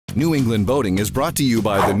New England Boating is brought to you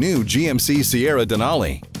by the new GMC Sierra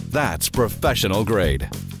Denali. That's professional grade.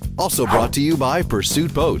 Also brought to you by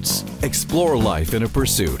Pursuit Boats. Explore life in a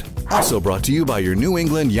Pursuit. Also brought to you by your New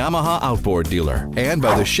England Yamaha outboard dealer and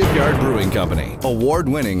by the Shipyard Brewing Company,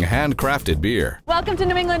 award-winning handcrafted beer. Welcome to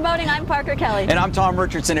New England Boating. I'm Parker Kelly. And I'm Tom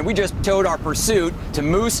Richardson, and we just towed our Pursuit to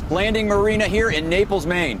Moose Landing Marina here in Naples,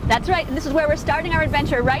 Maine. That's right, and this is where we're starting our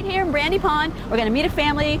adventure, right here in Brandy Pond. We're going to meet a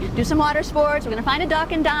family, do some water sports, we're going to find a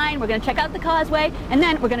dock and dine, we're going to check out the causeway, and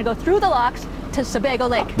then we're going to go through the locks to Sebago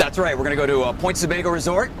Lake. That's right, we're going to go to Point Sebago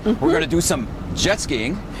Resort, we're going to do some jet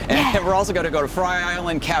skiing, and we're also going to go to Fry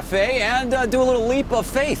Island Cafe and do a little leap of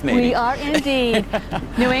faith, maybe. We are indeed.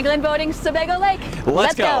 New England Boating, Sebago Lake.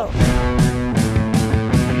 Let's go.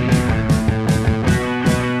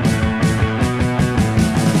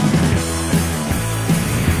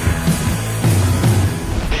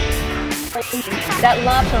 That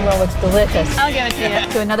lobster roll looks delicious. I'll give it to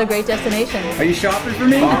you. To another great destination. Are you shopping for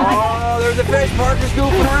me? Oh, there's a fish. Parker's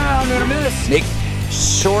goofing around in a miss. Make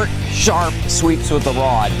short, sharp sweeps with the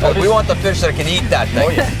rod. We want the fish that can eat that thing.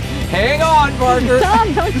 Oh, yeah. Hang on, Parker.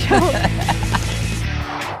 Tom, don't joke.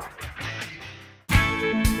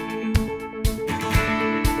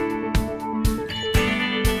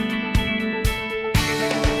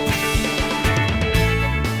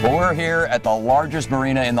 Well, we're here at the largest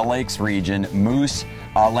marina in the Lakes region, Moose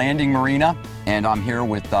Landing Marina, and I'm here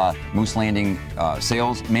with Moose Landing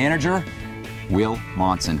sales manager, Will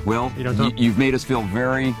Monson. Will, you've made us feel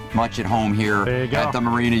very much at home here at the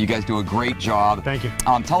marina. You guys do a great job. Thank you.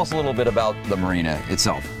 Tell us a little bit about the marina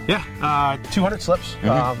itself. Yeah, 200 slips.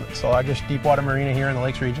 It's the largest deep water marina here in the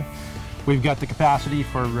Lakes region. We've got the capacity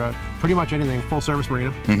for pretty much anything, full service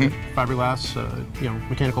marina, fiberglass,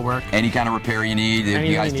 mechanical work. Any kind of repair you need,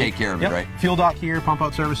 you guys take care of it, right? Fuel dock here, pump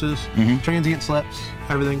out services, transient slips,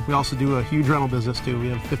 everything. We also do a huge rental business too. We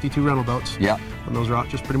have 52 rental boats. Yeah. And those are out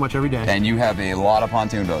just pretty much every day. And you have a lot of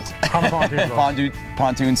pontoon boats.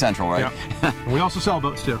 Pontoon Central, right? Yep. And we also sell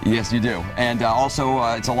boats too. Yes, you do. And also,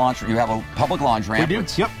 it's a launch. You have a public launch ramp. We do.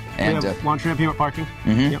 Yep. And we have launch ramp here at parking.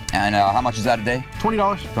 Yep. And how much is that a day?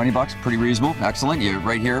 $20. $20, pretty reasonable. Excellent. You're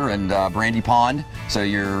right here in Brandy Pond, so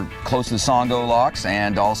you're close to the Songo locks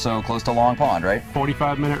and also close to Long Pond, right?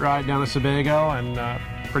 45-minute ride down to Sebago and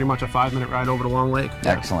pretty much a 5-minute ride over to Long Lake.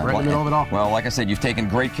 Excellent. Right in the middle of it all. Well, like I said, you've taken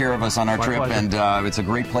great care of us on our trip, and it's a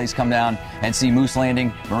great place. Come down and see Moose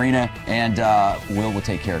Landing Marina, and Will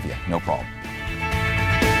take care of you. No problem.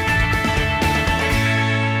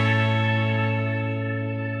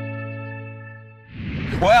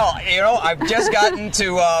 Well, I've just gotten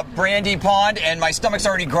to Brandy Pond, and my stomach's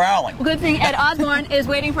already growling. Good thing Ed Osborne is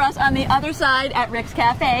waiting for us on the other side at Rick's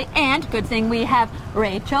Cafe, and good thing we have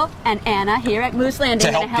Rachel and Anna here at Moose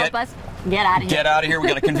Landing to help us get out of here. Get out of here. We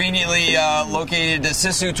got a conveniently located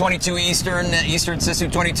Sisu 22 Eastern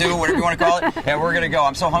Sisu 22, whatever you want to call it, and we're going to go.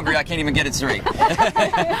 I'm so hungry I can't even get it straight.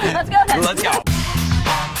 Let's go then. Let's go.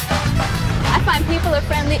 I find people are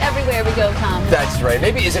friendly everywhere we go, Tom. That's right.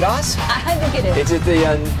 Maybe, is it us? I think it is. Is it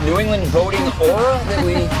the New England boating aura that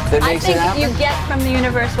makes it happen? I think you get from the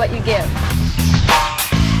universe what you give.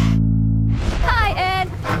 Hi, Ed.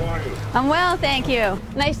 How are you? I'm well, thank you.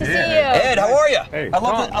 Nice to see you. Ed, how are you? Hey, I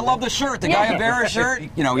love the shirt, the Guy Avera shirt.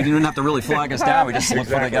 We didn't have to really flag us down. We just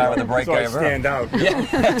looked for the guy with the bright Guy Avera. Stand out.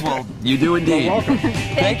 Yeah, well, you do indeed. Well, welcome.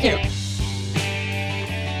 Thank you.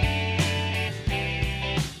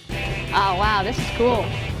 Oh, wow, this is cool.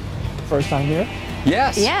 First time here?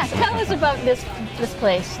 Yes. Yes. Tell us about this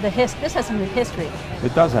place. This has some history.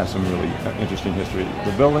 It does have some really interesting history.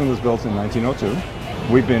 The building was built in 1902.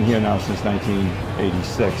 We've been here now since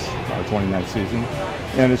 1986, our 29th season.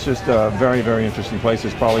 And it's just a very, very interesting place.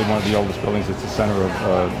 It's probably one of the oldest buildings. It's the center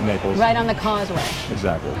of Naples. Right on the causeway.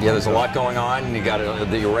 Exactly. Yeah, there's a lot going on.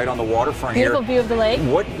 You're right on the waterfront here. Beautiful view of the lake.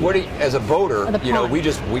 As a boater,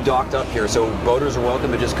 we docked up here, so boaters are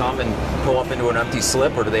welcome to just come and pull up into an empty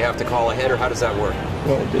slip, or do they have to call ahead, or how does that work?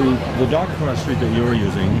 Well, the dock across the street that you were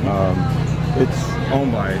using, it's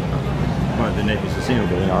owned by the Naples Casino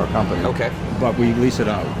Building, our company. Okay. But we lease it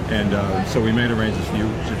out, and so we made arrangements for you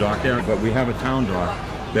to dock there. But we have a town dock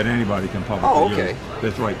that anybody can publicly use.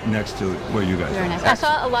 That's right next to where you guys are. Very nice. I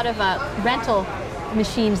saw a lot of rental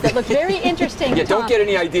machines that look very interesting. Yeah, don't get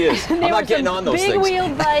any ideas. I'm not getting on those things. Big wheel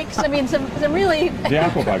bikes. I mean, some really. The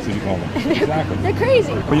Apple bikes, as you call them. Exactly. They're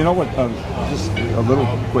crazy. But you know what? Just a little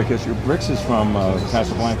quick history. Bricks is from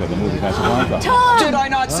Casablanca, the movie Casablanca. Tom! Did I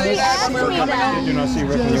not say that when we were coming out? Did you not see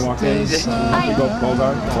Rick when you walked in?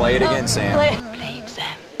 Play it again, Sam. Play it,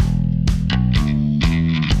 Sam.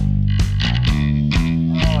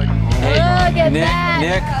 Hey, Look at Nick,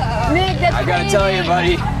 that. Nick, that's I gotta crazy. tell you,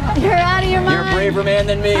 buddy, You're out of your mind. You're a braver man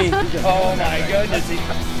than me. Oh my goodness,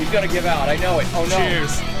 he's gonna give out. I know it. Oh no.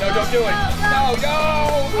 Cheers. No, don't do it. No,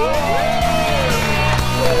 go!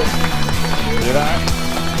 Did I?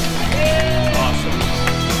 Awesome.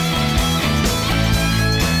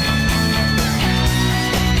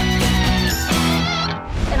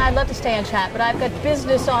 And I'd love to stay and chat, but I've got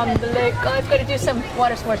business on the lake. I've got to do some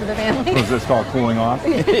water sports with the family. Was this called cooling off?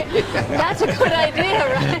 That's a good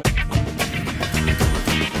idea, right?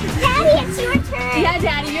 Daddy, it's your turn. Yeah,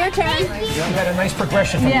 Daddy, your turn. You had a nice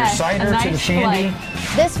progression from Yeah, your cider a to the nice shandy.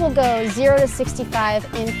 flight. This will go 0 to 65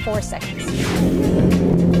 in 4 seconds.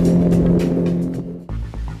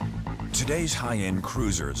 Today's high-end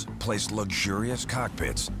cruisers place luxurious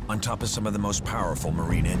cockpits on top of some of the most powerful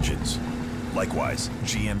marine engines. Likewise,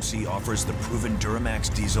 GMC offers the proven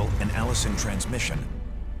Duramax diesel and Allison transmission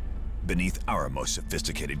beneath our most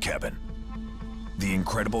sophisticated cabin. The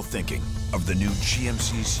incredible thinking of the new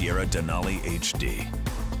GMC Sierra Denali HD.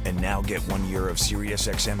 And now get 1 year of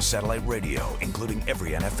SiriusXM satellite radio, including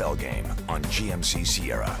every NFL game on GMC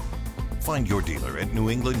Sierra. Find your dealer at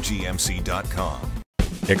newenglandgmc.com.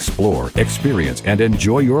 Explore, experience, and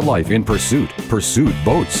enjoy your life in Pursuit. Pursuit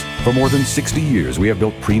Boats. For more than 60 years, we have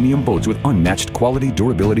built premium boats with unmatched quality,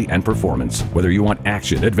 durability, and performance. Whether you want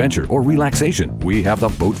action, adventure, or relaxation, we have the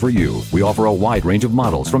boat for you. We offer a wide range of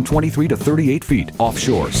models from 23 to 38 feet,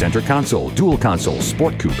 offshore, center console, dual console,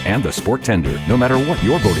 sport coupe, and the sport tender. No matter what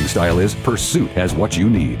your boating style is, Pursuit has what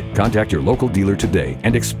you need. Contact your local dealer today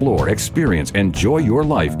and explore, experience, enjoy your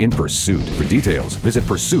life in Pursuit. For details, visit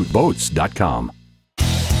pursuitboats.com.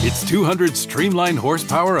 It's 200 streamlined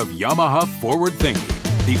horsepower of Yamaha forward thinking.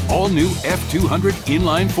 The all-new F200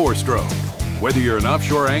 inline 4-stroke. Whether you're an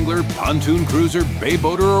offshore angler, pontoon cruiser, bay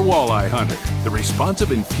boater, or walleye hunter, the responsive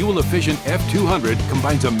and fuel-efficient F200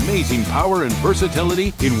 combines amazing power and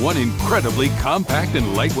versatility in one incredibly compact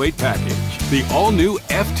and lightweight package. The all-new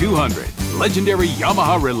F200. Legendary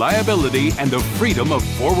Yamaha reliability and the freedom of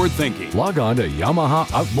forward thinking. Log on to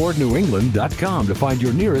YamahaOutboardNewEngland.com to find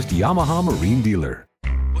your nearest Yamaha Marine dealer.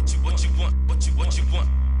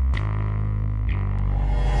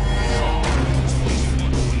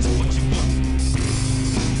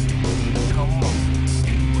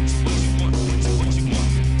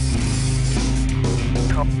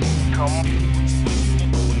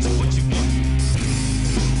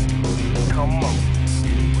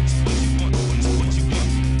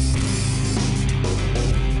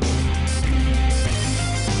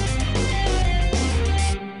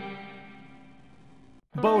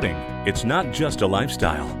 Boating, it's not just a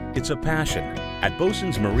lifestyle, it's a passion. At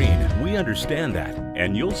Bosun's Marine, we understand that,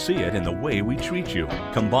 and you'll see it in the way we treat you,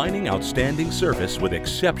 combining outstanding service with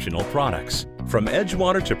exceptional products. From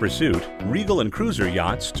Edgewater to Pursuit, Regal and Cruiser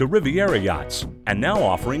yachts to Riviera yachts, and now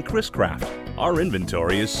offering Chris Craft. Our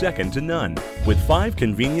inventory is second to none. With 5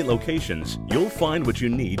 convenient locations, you'll find what you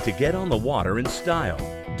need to get on the water in style.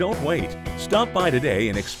 Don't wait. Stop by today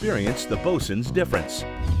and experience the Bosun's difference.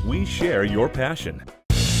 We share your passion.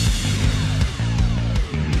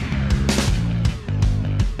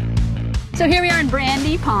 So here we are in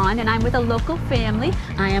Brandy Pond, and I'm with a local family.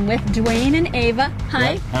 I am with Dwayne and Ava.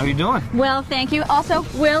 Hi. How are you doing? Well, thank you. Also,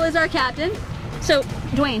 Will is our captain. So,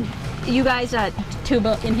 Dwayne, you guys tube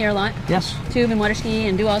in here a lot? Yes. Tube and water ski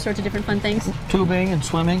and do all sorts of different fun things? Tubing and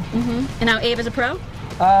swimming. Mm-hmm. And now Ava's a pro?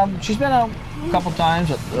 She's been out a couple times.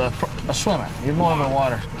 A swimmer. You're more of a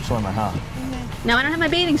water swimmer, huh? Mm-hmm. Now, I don't have my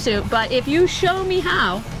bathing suit, but if you show me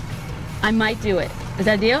how, I might do it. Is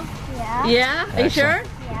that a deal? Yeah. Yeah? Are you sure?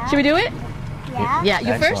 Yeah. Should we do it? Yeah. Yeah,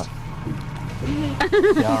 you Excellent. first?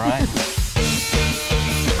 Yeah, all right.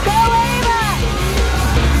 Go, Ava!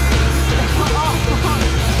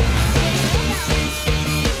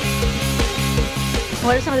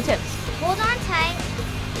 What are some of the tips? Hold on tight.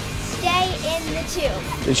 Stay in the tube.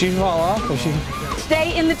 Did she fall off? Or she...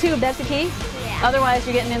 Stay in the tube, that's the key? Yeah. Otherwise,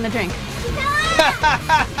 you're getting in the drink.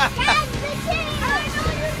 That's the tube!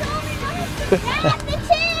 That's the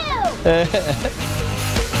tube!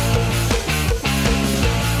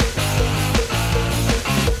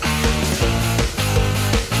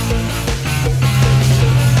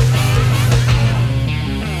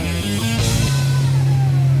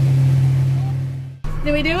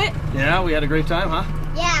 Did we do it? Yeah, we had a great time, huh?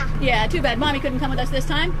 Yeah. Yeah, too bad. Mommy couldn't come with us this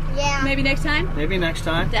time. Yeah. Maybe next time? Maybe next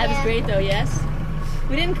time. Dad was Yeah. great though, yes?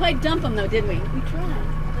 We didn't quite dump him though, did we? We tried.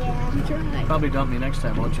 Yeah. We tried. Probably dump me next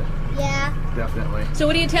time, won't you? Yeah. Definitely. So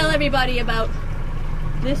what do you tell everybody about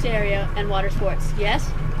this area and water sports? Yes?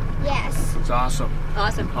 Yes. It's awesome.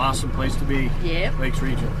 Awesome. Awesome place to be. Yep. Lakes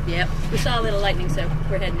region. Yep. We saw a little lightning, so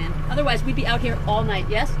we're heading in. Otherwise, we'd be out here all night,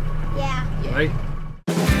 yes? Yeah. Right?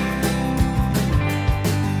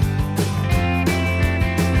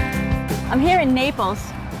 I'm here in Naples.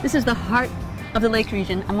 This is the heart of the Lake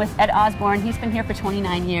region. I'm with Ed Osborne. He's been here for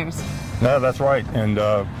 29 years. No, that's right. And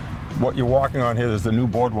what you're walking on here is the new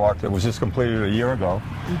boardwalk that was just completed a year ago.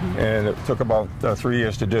 And it took about 3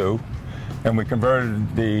 years to do. And we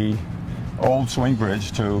converted the old swing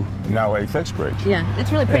bridge to now a fixed bridge. Yeah,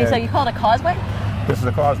 it's really pretty. And so you call it a causeway? this is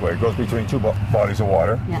a causeway. It goes between two bodies of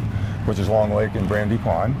water, which is Long Lake and Brandy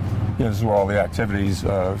Pond. You know, this is where all the activities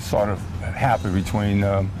sort of happen between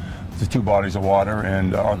the two bodies of water,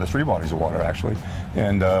 and or the three bodies of water actually.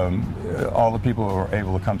 And all the people who are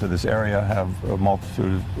able to come to this area have a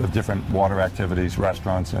multitude of different water activities,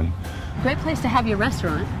 restaurants, and Great place to have your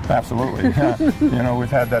restaurant. absolutely. You know,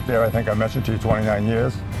 we've had that there. I think I mentioned to you 29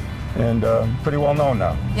 years, and pretty well known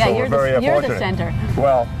now. Yeah, so you're, we're very you're fortunate. the center.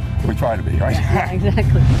 Well, we try to be, right? Yeah,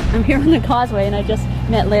 exactly. I'm here on the causeway, and I just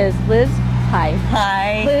met Liz. Liz, hi.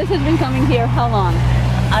 Hi. Liz has been coming here how long?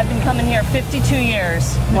 I've been coming here 52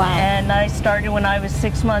 years. Wow. And I started when I was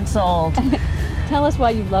 6 months old. Tell us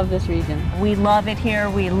why you love this region. We love it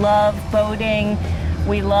here. We love boating.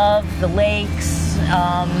 We love the lakes.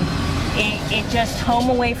 It just home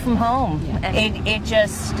away from home. Yeah. It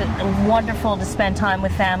just wonderful to spend time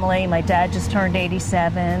with family. My dad just turned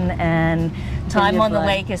 87, and time on the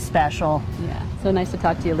lake is special. Yeah. So nice to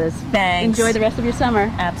talk to you, Liz. Thanks. Enjoy the rest of your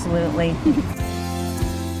summer. Absolutely.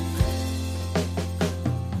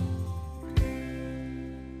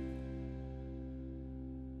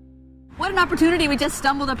 What an opportunity we just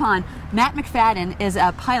stumbled upon. Matt McFadden is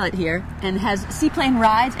a pilot here and has seaplane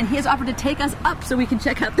rides, and he has offered to take us up so we can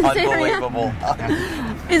check out this area. Unbelievable.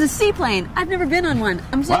 It's a seaplane. I've never been on one.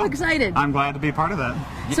 I'm so excited. I'm glad to be part of that.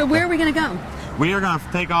 So where are we going to go? We are going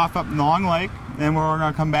to take off up Long Lake, then we're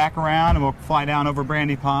going to come back around and we'll fly down over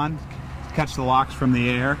Brandy Pond, catch the locks from the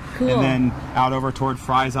air, Cool. and then out over toward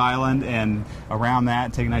Fry's Island and around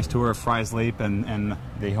that, take a nice tour of Fry's Leap and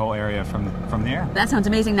the whole area from the air. That sounds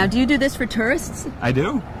amazing. Now, do you do this for tourists? I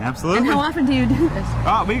do, absolutely. And how often do you do this?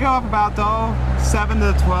 We go up about 7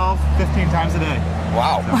 to 12, 15 times a day.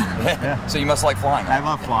 Wow. So, yeah. So you must like flying. I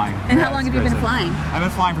love flying. And how long have you been flying? I've been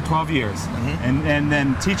flying for 12 years, and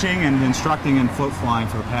then teaching and instructing in float flying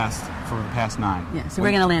for the past 9. Yeah, so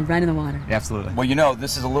we're going to land right in the water. Absolutely. Well, you know,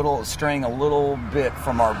 this is straying a little bit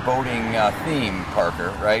from our boating theme,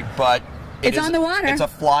 Parker, right? But It's on the water. It's a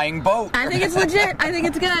flying boat. I think it's legit. I think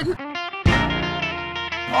it's good.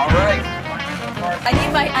 All right. I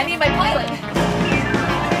need my pilot.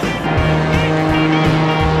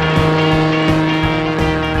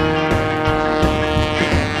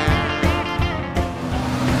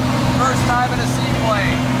 First time in a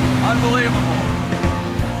seaplane. Unbelievable.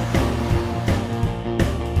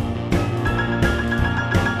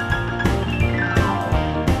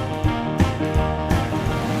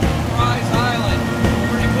 Fry's Island.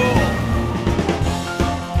 Pretty cool.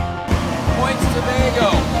 Point Sebago.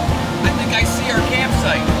 I think I see our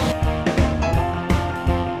campsite.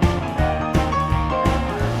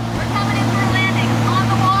 We're coming in for a landing on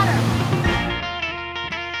the water.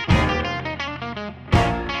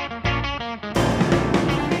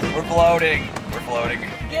 We're floating. We're floating.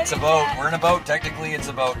 It's a boat. We're in a boat. Technically, it's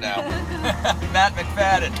a boat now. Matt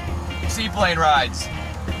McFadden. Seaplane rides.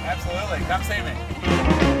 Absolutely. Come see me.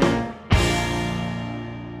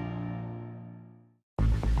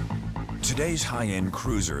 Today's high-end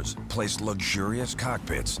cruisers place luxurious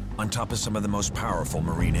cockpits on top of some of the most powerful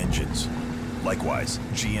marine engines. Likewise,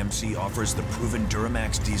 GMC offers the proven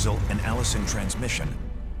Duramax diesel and Allison transmission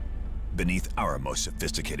beneath our most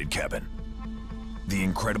sophisticated cabin. The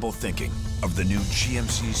incredible thinking of the new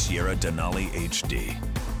GMC Sierra Denali HD.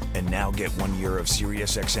 And now get 1 year of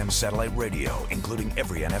SiriusXM satellite radio, including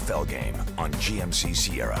every NFL game on GMC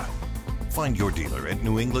Sierra. Find your dealer at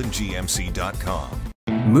newenglandgmc.com.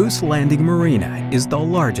 Moose Landing Marina is the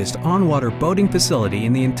largest on-water boating facility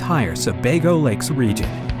in the entire Sebago Lakes region.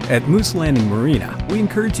 At Moose Landing Marina, we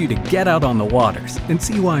encourage you to get out on the waters and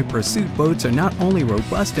see why Pursuit boats are not only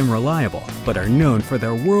robust and reliable, but are known for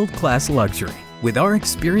their world-class luxury. With our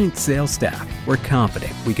experienced sales staff, we're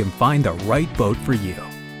confident we can find the right boat for you.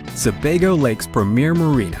 Sebago Lake's premier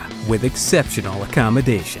marina with exceptional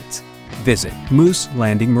accommodations. Visit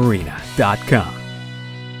mooselandingmarina.com.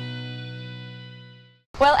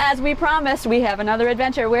 Well, as we promised, we have another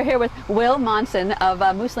adventure. We're here with Will Monson of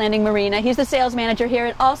Moose Landing Marina. He's the sales manager here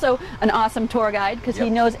and also an awesome tour guide because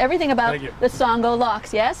he knows everything about the Songo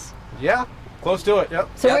locks, yes? Yeah, close to it, yep.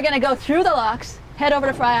 So we're going to go through the locks, head over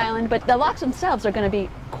to Fry Island, but the locks themselves are going to be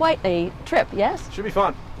quite a trip, yes? Should be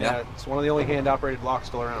fun. Yeah. It's one of the only hand-operated locks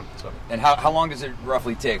still around. So. And how long does it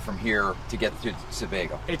roughly take from here to get to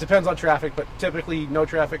Sebago? It depends on traffic, but typically no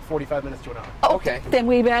traffic, 45 minutes to an hour. Okay. Then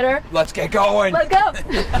we better... Let's get going. Let's go.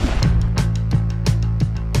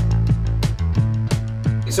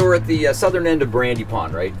 So we're at the southern end of Brandy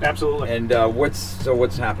Pond, right? Absolutely. And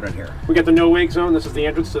what's happening here? We got the no-wake zone. This is the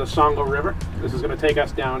entrance to the Sebago River. This is going to take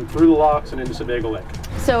us down through the locks and into Sebago Lake.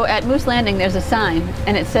 So at Moose Landing, there's a sign,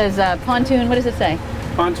 and it says pontoon. What does it say?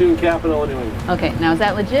 Pontoon capital of New England. Okay, now is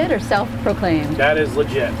that legit or self-proclaimed? That is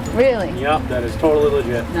legit. Really? Yep, that is totally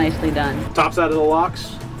legit. Nicely done. Top side of the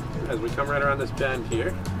locks, as we come right around this bend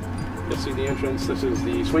here, you'll see the entrance. This is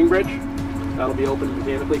the swing bridge. That'll be opened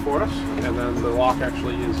mechanically for us, and then the lock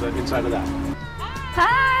actually is inside of that.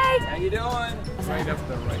 Hi! How you doing? Right up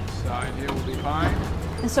the right side here will be fine.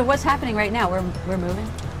 And so what's happening right now? We're moving?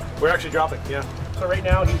 We're actually dropping, yeah. So right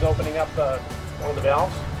now he's opening up one of the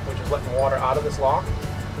valves, which is letting water out of this lock.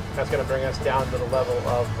 That's going to bring us down to the level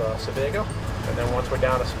of Sebago. And then once we're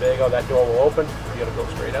down to Sebago, that door will open. We're going to go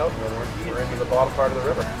straight out, and then we're into the bottom part of the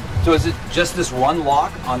river. So is it just this one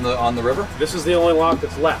lock on the river? This is the only lock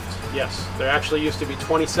that's left, yes. There actually used to be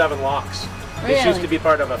 27 locks. Really? This used to be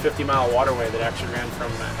part of a 50-mile waterway that actually ran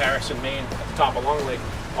from Harrison, Maine, at the top of Long Lake,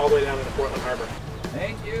 all the way down into Portland Harbor.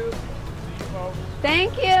 Thank you.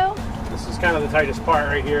 Thank you. This is kind of the tightest part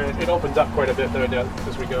right here. It opens up quite a bit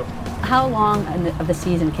as we go. How long of the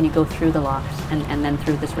season can you go through the locks and then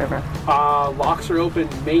through this river? Locks are open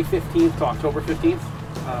May 15th to October 15th,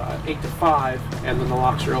 8 to 5, and then the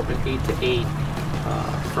locks are open 8 to 8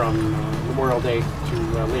 from Memorial Day to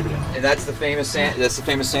Labor Day. And that's the famous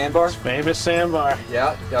sandbar? Famous sandbar.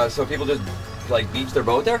 Yeah. So people just like beach their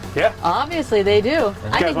boat there? Yeah. Obviously they do.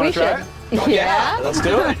 I think we should. Oh, yeah. Let's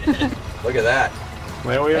do it. Look at that.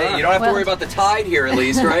 There we are. You don't have to worry about the tide here, at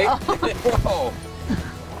least, right? Whoa.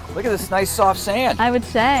 Look at this nice soft sand. I would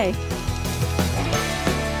say.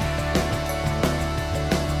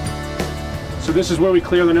 So this is where we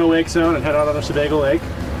clear the no-wake zone and head out on the Sebago Lake.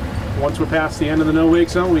 Once we're past the end of the no-wake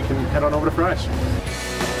zone, we can head on over to Fry's.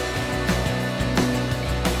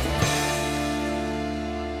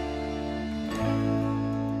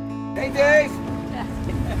 Hey, Dave.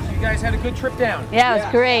 You guys had a good trip down. Yeah, it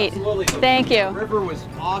was great. Absolutely. Thank you. The river was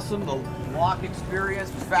awesome. The lock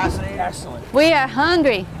experience was fascinating. Excellent. We are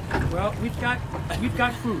hungry. Well, we've got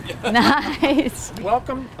food. Nice.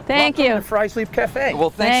 Welcome. Thank you. To Fry's Leaf Cafe.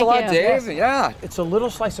 Well, thanks a lot, Dave. Yeah. It's a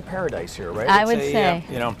little slice of paradise here, right? I would say.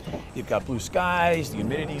 You know, you've got blue skies, the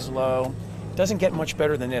humidity's low. Doesn't get much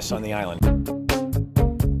better than this on the island.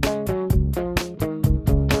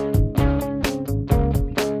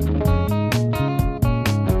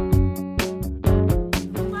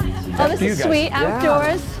 Oh, this is sweet.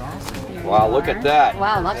 Outdoors. Wow, look at that.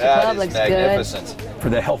 Wow, lots of club looks magnificent. good. For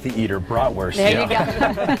the healthy eater, bratwurst. There you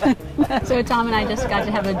go. So Tom and I just got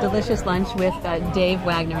to have a delicious lunch with Dave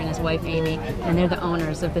Wagner and his wife Amy, and they're the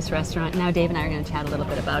owners of this restaurant. Now Dave and I are going to chat a little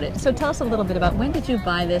bit about it. So tell us a little bit about when did you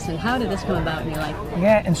buy this and how did this come about in your life?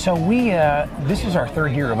 Yeah, and so we this is our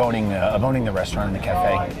third year of owning the restaurant and the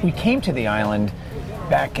cafe. We came to the island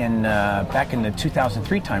back in the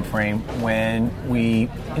 2003 timeframe when we,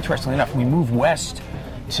 interestingly enough, we moved west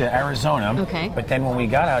to Arizona. Okay. But then when we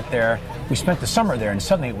got out there, we spent the summer there, and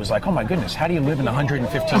suddenly it was like, oh my goodness, how do you live in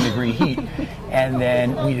 115-degree heat? And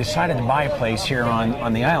then we decided to buy a place here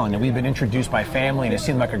on the island, and we've been introduced by family, and it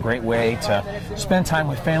seemed like a great way to spend time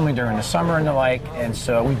with family during the summer and the like. And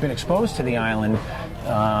so we've been exposed to the island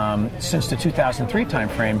since the 2003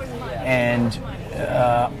 timeframe, and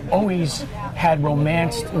always had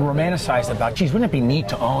romanticized about, geez, wouldn't it be neat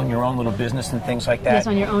to own your own little business and things like that? Yes,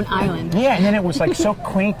 on your own island. Yeah, and then it was like so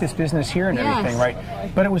quaint, this business here and everything, right?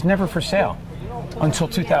 But it was never for sale until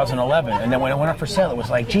 2011. And then when it went up for sale, it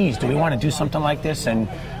was like, geez, do we want to do something like this? And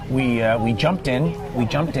we jumped in.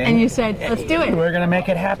 And you said, let's do it. We're going to make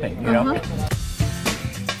it happen, you know?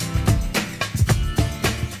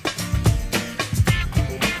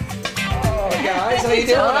 Guys, how you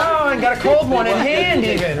doing? Oh, and got a cold one in hand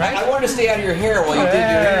even, right? I wanted to stay out of your hair while you did your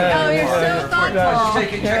hair. Oh, you're so thoughtful.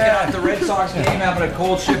 Checking out the Red Sox game, having a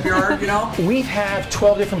cold shipyard, you know? We have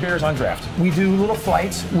 12 different beers on draft. We do little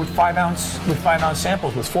flights with 5-ounce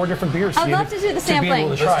samples with 4 different beers. I'd love to do the sampling.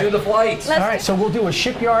 Let's do the flights. All right, so we'll do a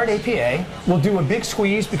shipyard APA. We'll do a big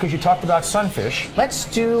squeeze because you talked about sunfish. Let's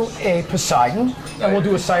do a Poseidon, and we'll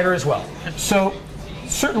do a cider as well. So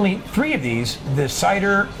certainly 3 of these, the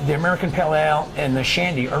cider, the American Pale Ale, and the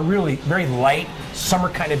Shandy, are really very light, summer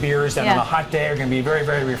kind of beers that on a hot day are going to be very,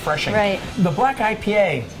 very refreshing. Right. The black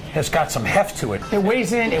IPA has got some heft to it. It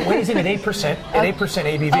weighs in at 8%,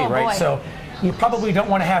 ABV, right? boy. So you probably don't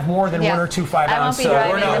want to have more than 1 or 2 5-ounce.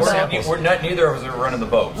 Neither of us are running the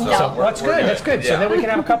boat. So that's good. That's good. So then we can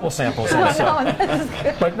have a couple of samples.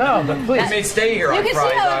 But no, please. You may stay here on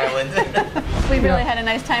Fry's Island. We really had a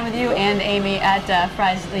nice time with you and Amy at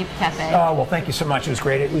Fry's Leap Cafe. Oh, well, thank you so much. It was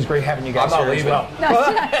great. It was great having you guys here as well. No,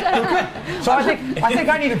 so I think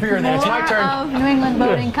I need a beer then. It's my turn. New England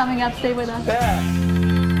boating coming up. Stay with us.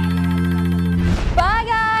 Bye,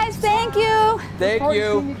 guys. Thank you. Thank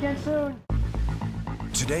you. See you again soon.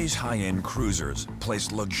 Today's high-end cruisers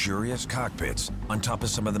place luxurious cockpits on top of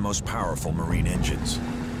some of the most powerful marine engines.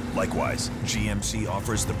 Likewise, GMC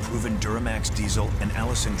offers the proven Duramax diesel and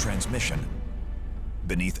Allison transmission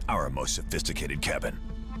beneath our most sophisticated cabin.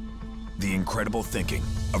 The incredible thinking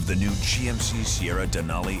of the new GMC Sierra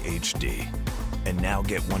Denali HD. And now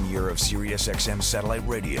get 1 year of SiriusXM satellite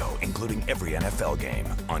radio, including every NFL game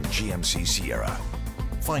on GMC Sierra.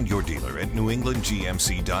 Find your dealer at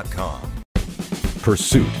newenglandgmc.com.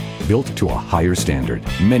 Pursuit, built to a higher standard.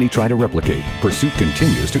 Many try to replicate. Pursuit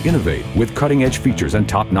continues to innovate with cutting-edge features and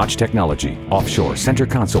top-notch technology. Offshore, center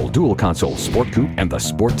console, dual console, sport coupe, and the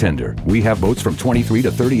sport tender. We have boats from 23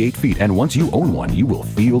 to 38 feet, and once you own one, you will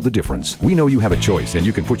feel the difference. We know you have a choice, and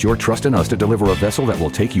you can put your trust in us to deliver a vessel that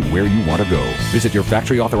will take you where you want to go. Visit your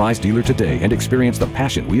factory-authorized dealer today and experience the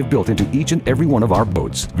passion we have built into each and every one of our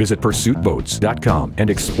boats. Visit PursuitBoats.com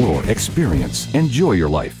and explore, experience, enjoy your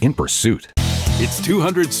life in Pursuit. It's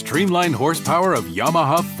 200 streamlined horsepower of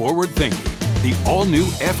Yamaha forward thinking. The all-new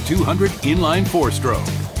F200 inline 4-stroke.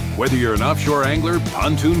 Whether you're an offshore angler,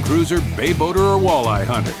 pontoon cruiser, bay boater, or walleye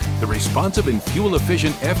hunter, the responsive and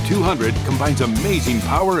fuel-efficient F200 combines amazing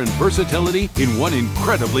power and versatility in one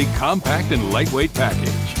incredibly compact and lightweight package.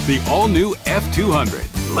 The all-new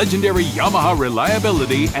F200. Legendary Yamaha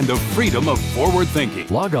reliability and the freedom of forward thinking.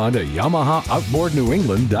 Log on to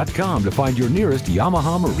YamahaOutboardNewEngland.com to find your nearest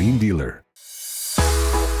Yamaha marine dealer.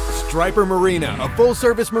 Striper Marina, a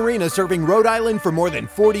full-service marina serving Rhode Island for more than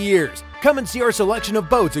 40 years. Come and see our selection of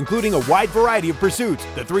boats, including a wide variety of pursuits,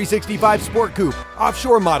 the 365 Sport Coupe,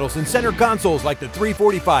 offshore models and center consoles like the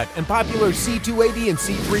 345 and popular C280 and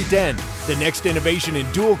C310, the next innovation in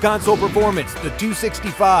dual console performance, the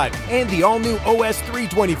 265, and the all-new OS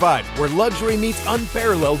 325, where luxury meets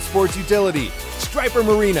unparalleled sports utility. Striper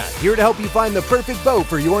Marina, here to help you find the perfect boat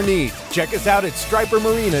for your needs. Check us out at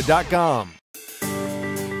stripermarina.com.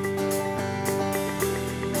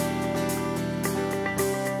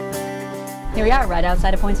 Here we are, right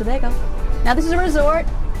outside of Point Sebago. Now this is a resort.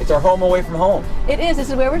 It's our home away from home. It is. This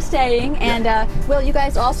is where we're staying. And, Will, you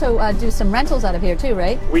guys also do some rentals out of here too,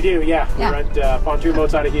 right? We do, yeah. We rent pontoon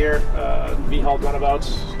boats out of here, V-hull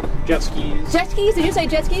runabouts, jet skis. Jet skis? Did you say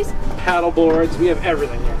jet skis? Paddle boards. We have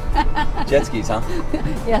everything here. Jet skis, huh?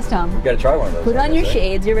 Yes, Tom. You got to try one of those. Put on your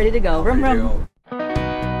shades. You're ready to go. Vroom, vroom.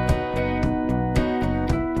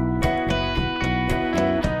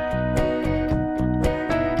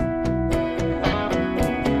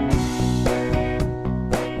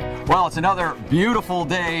 Well, it's another beautiful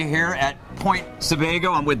day here at Point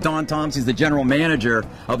Sebago. I'm with Don Toms. He's the general manager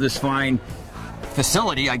of this fine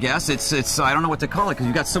facility, I guess. It's I don't know what to call it because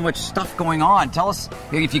you've got so much stuff going on. Tell us,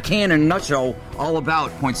 if you can, in a nutshell, all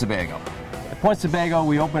about Point Sebago. At Point Sebago,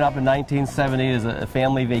 we opened up in 1970 as a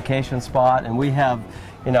family vacation spot, and we have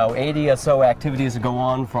 80 or so activities that go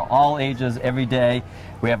on for all ages every day.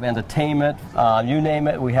 We have entertainment, you name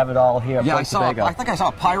it, we have it all here at Point Sebago. I think I saw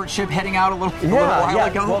a pirate ship heading out a little while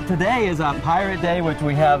ago. Well, today is our Pirate Day, which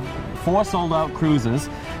we have 4 sold-out cruises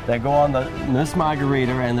that go on the Miss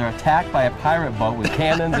Margarita, and they're attacked by a pirate boat with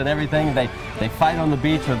cannons and everything. They fight on the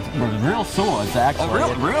beach with real swords, actually.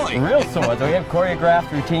 Oh, really? Real swords. We have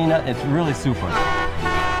choreographed routine. It's really super. I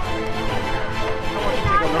want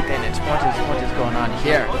to take a look at it. What is going on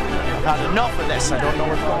here? I've had enough of this. I don't know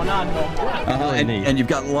what's going on no more. And you've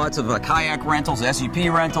got lots of kayak rentals, SUP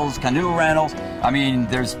rentals, canoe rentals. I mean,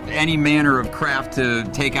 there's any manner of craft to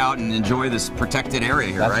take out and enjoy this protected area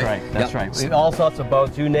here, right? That's right. We have all sorts of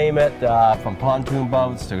boats, you name it, from pontoon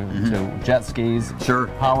boats to jet skis. Sure.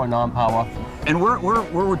 Power, non-power. And where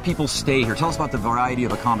would people stay here? Tell us about the variety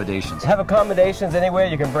of accommodations. Have accommodations anywhere.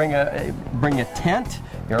 You can bring a tent,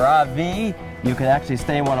 your RV. You can actually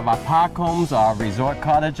stay in one of our park homes, our resort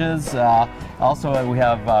cottages. Also, we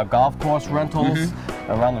have golf course rentals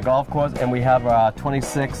around the golf course, and we have a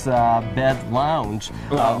 26-bed lounge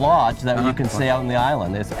lodge that you can stay out on the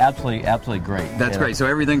island. It's absolutely great. That's great. So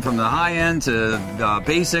everything from the high end to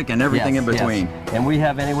basic and everything in between. Yes. And we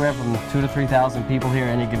have anywhere from 2,000 to 3,000 people here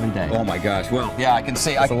any given day. Oh my gosh! Well, yeah, I can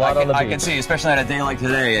see. I can see, especially on a day like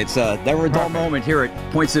today. It's never a dull moment here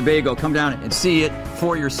at Point Sebago. Come down and see it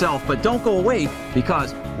for yourself, but don't go away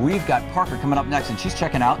because we've got Parker coming up next, and she's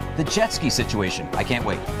checking out the jet ski situation. I can't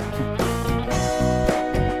wait.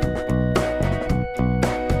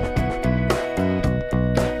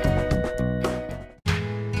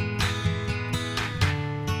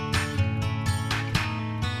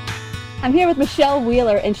 I'm here with Michelle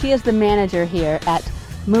Wheeler, and she is the manager here at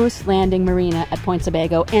Moose Landing Marina at Point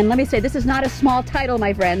Sebago. And let me say, this is not a small title,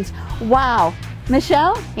 my friends. Wow.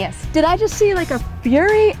 Michelle? Yes. Did I just see like a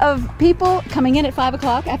fury of people coming in at 5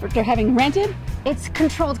 o'clock after having rented? It's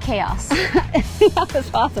controlled chaos. That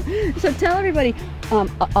was awesome. So tell everybody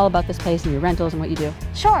all about this place and your rentals and what you do.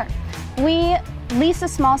 Sure. We lease a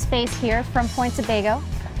small space here from Point Sebago.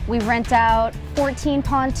 We rent out 14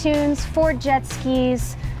 pontoons, 4 jet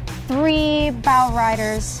skis, 3 bow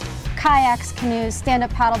riders, kayaks, canoes, stand-up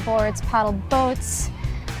paddle boards, paddle boats,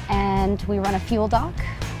 and we run a fuel dock.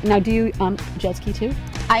 Now, do you jet ski too?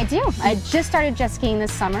 I do. I just started jet skiing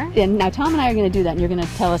this summer. And now Tom and I are going to do that, and you're going to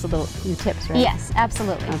tell us a little your tips, right? Yes,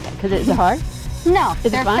 absolutely. Okay, because is it hard? No,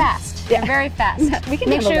 Is they're it fun? fast. Yeah. They're very fast. We can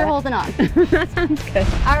make handle sure you're that. holding on. That sounds good.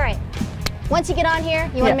 All right. Once you get on here,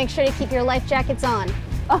 you want Yeah. to make sure to keep your life jackets on.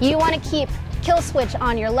 You want to keep kill switch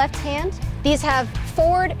on your left hand. These have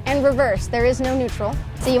forward and reverse. There is no neutral.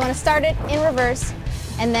 So you want to start it in reverse,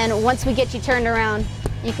 and then once we get you turned around,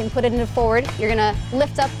 you can put it into forward. You're gonna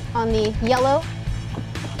lift up on the yellow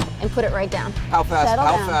and put it right down. How fast? Settle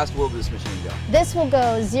How down. fast will this machine go? This will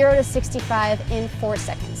go 0 to 65 in 4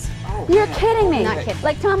 seconds. You're kidding me. Not kidding.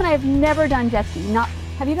 Like Tom and I have never done jet ski.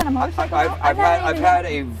 Have you done a motorcycle? I've had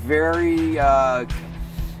a very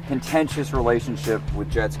contentious relationship with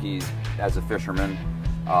jet skis as a fisherman,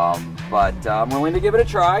 but I'm willing to give it a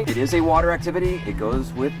try. It is a water activity. It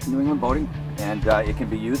goes with New England boating, and it can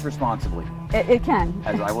be used responsibly. It can.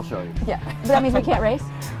 As I will show you. Yeah, but that means we can't race?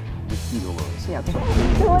 Mosquito lures. Yeah, okay.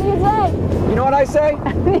 So what do you say? You know what I say?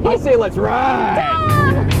 I say let's ride!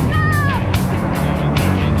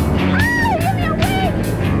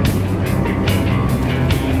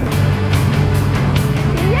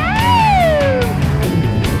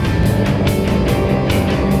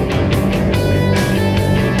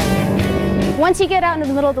 Once you get out into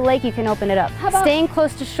the middle of the lake, you can open it up. Staying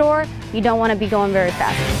close to shore, you don't want to be going very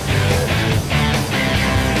fast.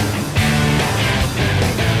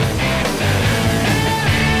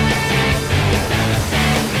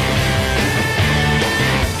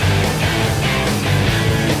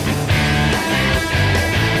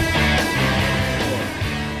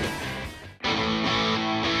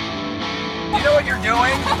 You know what you're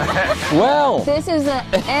doing? Well, This is the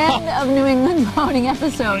end of New England boating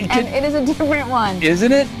episode, and it is a different one.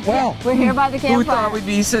 isn't it? Well, We're here by the who campfire. thought we'd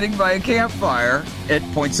be sitting by a campfire at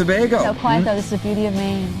Point Sebago? So quiet though, this is the beauty of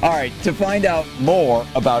Maine. All right, to find out more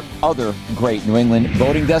about other great New England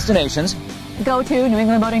boating destinations, Go to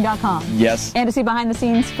newenglandboating.com. yes, And to see behind the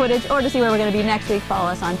scenes footage or to see where we're going to be next week, follow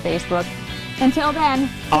us on Facebook. Until then,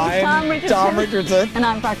 he's I'm Tom Richardson. Tom Richardson. And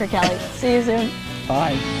I'm Parker Kelly. See you soon.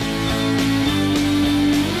 Bye.